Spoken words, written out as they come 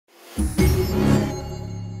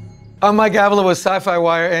I'm Mike Avila with Sci-Fi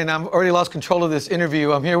Wire, and I've already lost control of this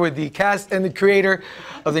interview. I'm here with the cast and the creator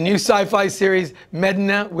of the new sci-fi series,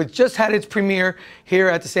 Medinah, which just had its premiere here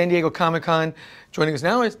at the San Diego Comic-Con. Joining us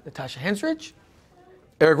now is Natasha Hendstridge,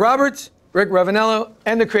 Eric Roberts, Rick Ravanello,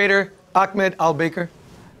 and the creator, Ahmed Al-Baker.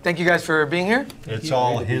 Thank you guys for being here. It's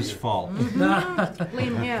all his fault.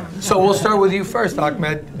 Blame him. So we'll start with you first,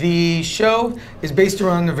 Ahmed. The show is based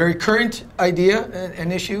around a very current idea,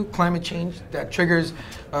 an issue, climate change, that triggers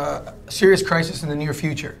a serious crisis in the near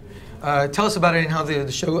future. Tell us about it and how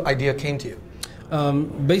the show idea came to you.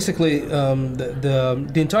 Basically,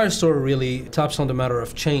 the entire story really taps on the matter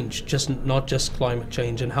of change, not just climate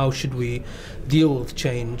change, and how should we deal with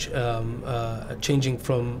change, changing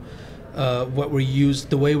from the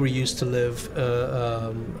way we're used to live,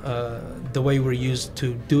 the way we're used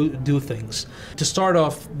to do things. To start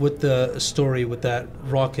off with the story with that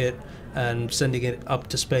rocket and sending it up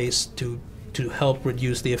to space to help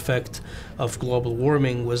reduce the effect of global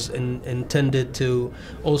warming was intended to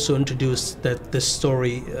also introduce that this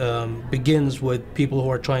story begins with people who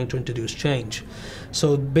are trying to introduce change.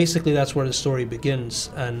 So basically that's where the story begins,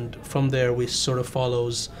 and from there we sort of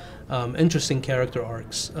follows interesting character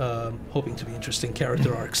arcs, hoping to be interesting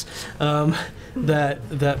character arcs,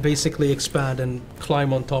 that basically expand and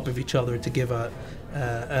climb on top of each other to give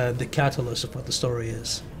the catalyst of what the story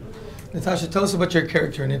is. Natasha, tell us about your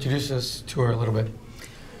character and introduce us to her a little bit.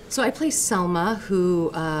 So I play Selma,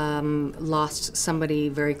 who lost somebody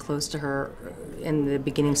very close to her in the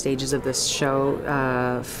beginning stages of this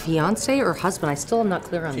show. Fiance or husband? I still am not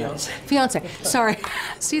clear on that. Fiance. Sorry.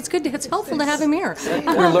 See, it's helpful to have him here.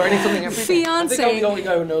 We're learning something every day. Fiance. I think I'm the only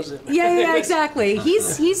guy who knows it. Yeah, exactly.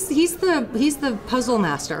 He's the puzzle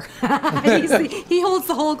master. He holds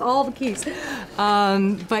all the keys.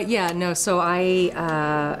 But yeah, no. So I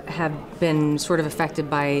have been sort of affected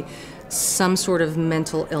by some sort of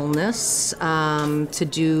mental illness, to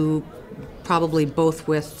do probably both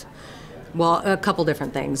with, well, a couple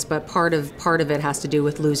different things, but part of it has to do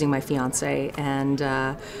with losing my fiance, and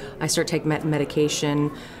I start taking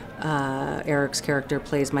medication. Eric's character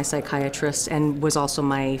plays my psychiatrist and was also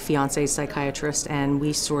my fiance's psychiatrist, and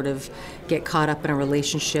we sort of get caught up in a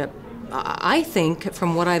relationship, I think,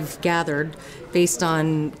 from what I've gathered, based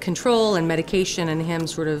on control and medication and him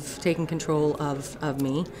sort of taking control of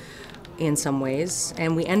me in some ways,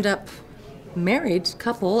 and we end up married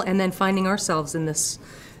couple and then finding ourselves in this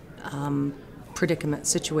predicament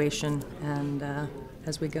situation, and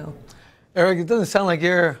as we go. Eric, it doesn't sound like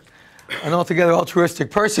you're an altogether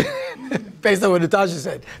altruistic person, based on what Natasha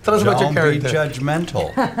said. Tell us about your character. Don't be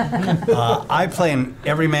judgmental. I play an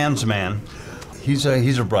everyman's man. He's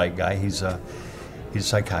a bright guy. He's a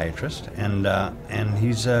psychiatrist, and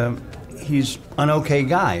he's an okay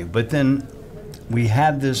guy. But then we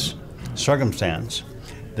have this circumstance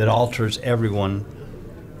that alters everyone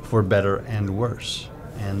for better and worse,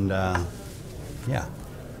 and yeah.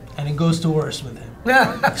 And it goes to worse with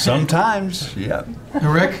him. Sometimes, yeah.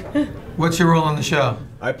 Rick, what's your role on the show?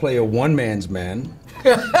 I play a one-man's man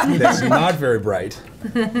that's not very bright.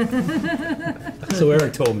 So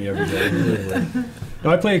Eric told me every day. No,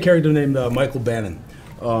 I play a character named Michael Bannon.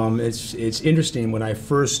 It's interesting, when I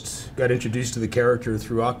first got introduced to the character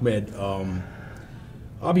through Ahmed,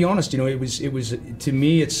 I'll be honest, it was to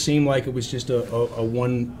me it seemed like it was just a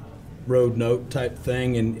one-road note type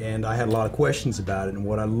thing, and I had a lot of questions about it. And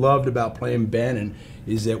what I loved about playing Bannon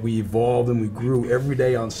is that we evolved and we grew every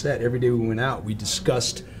day on set. Every day we went out, we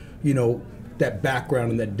discussed, that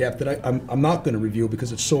background and that depth that I'm not going to reveal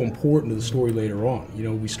because it's so important to the story later on.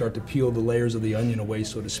 We start to peel the layers of the onion away,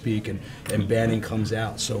 so to speak, and Bannon comes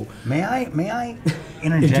out. So may I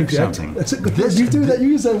interject something? You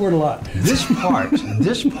use that word a lot. This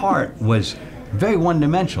part was very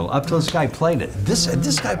one-dimensional up till this guy played it.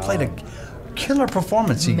 This guy played a killer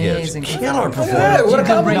performance. He Amazing. gives killer performance. Yeah, what a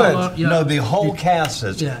compliment. No, the whole cast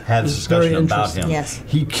has discussion about him. Yes.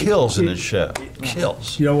 He kills in his show.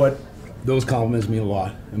 Kills. You know what? Those compliments mean a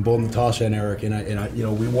lot, and both Natasha and Eric, and I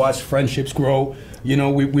we watched friendships grow.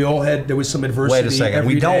 We all had, there was some adversity. Wait a second,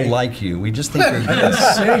 we don't like you. We just think you're good. I didn't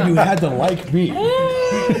say you had to like me,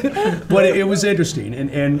 but it was interesting,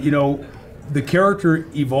 and the character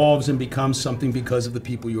evolves and becomes something because of the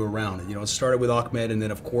people you're around. It started with Ahmed, and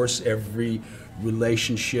then of course every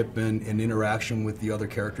relationship and interaction with the other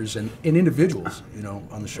characters and individuals,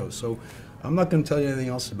 on the show. So I'm not going to tell you anything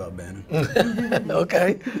else about Bannon.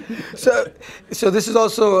 Okay. So this is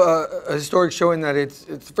also a historic show in that it's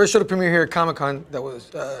the first show to premiere here at Comic-Con that was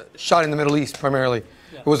shot in the Middle East primarily.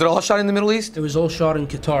 Yeah. Was it all shot in the Middle East? It was all shot in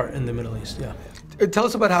Qatar in the Middle East, yeah. tell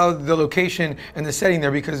us about how the location and the setting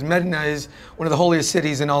there, because Medinah is one of the holiest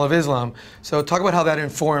cities in all of Islam. So talk about how that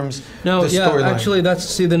informs the storyline. Actually,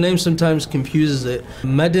 the name sometimes confuses it.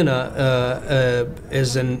 Medinah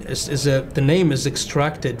the name is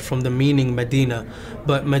extracted from the meaning Medina,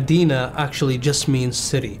 but Medina actually just means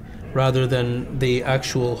city, rather than the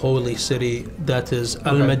actual holy city that is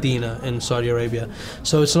Al-Medina in Saudi Arabia.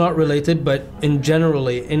 So it's not related, but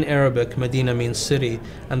generally in Arabic, Medina means city,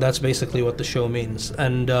 and that's basically what the show means.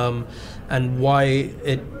 And why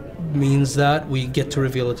it means that, we get to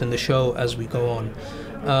reveal it in the show as we go on.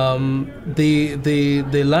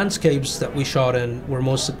 The landscapes that we shot in were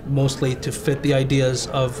mostly to fit the ideas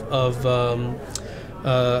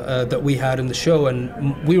that we had in the show, and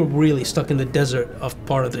we were really stuck in the desert of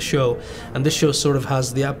part of the show, and this show sort of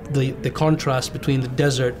has the contrast between the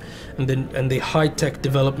desert and the high-tech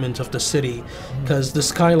development of the city, because the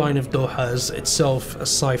skyline of Doha is itself a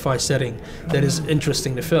sci-fi setting that is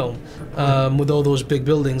interesting to film, with all those big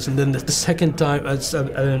buildings. And then the second time,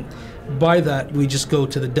 by that, we just go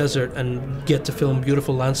to the desert and get to film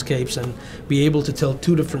beautiful landscapes and be able to tell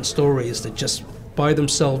two different stories that just by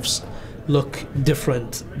themselves look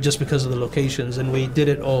different just because of the locations, and we did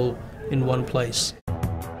it all in one place.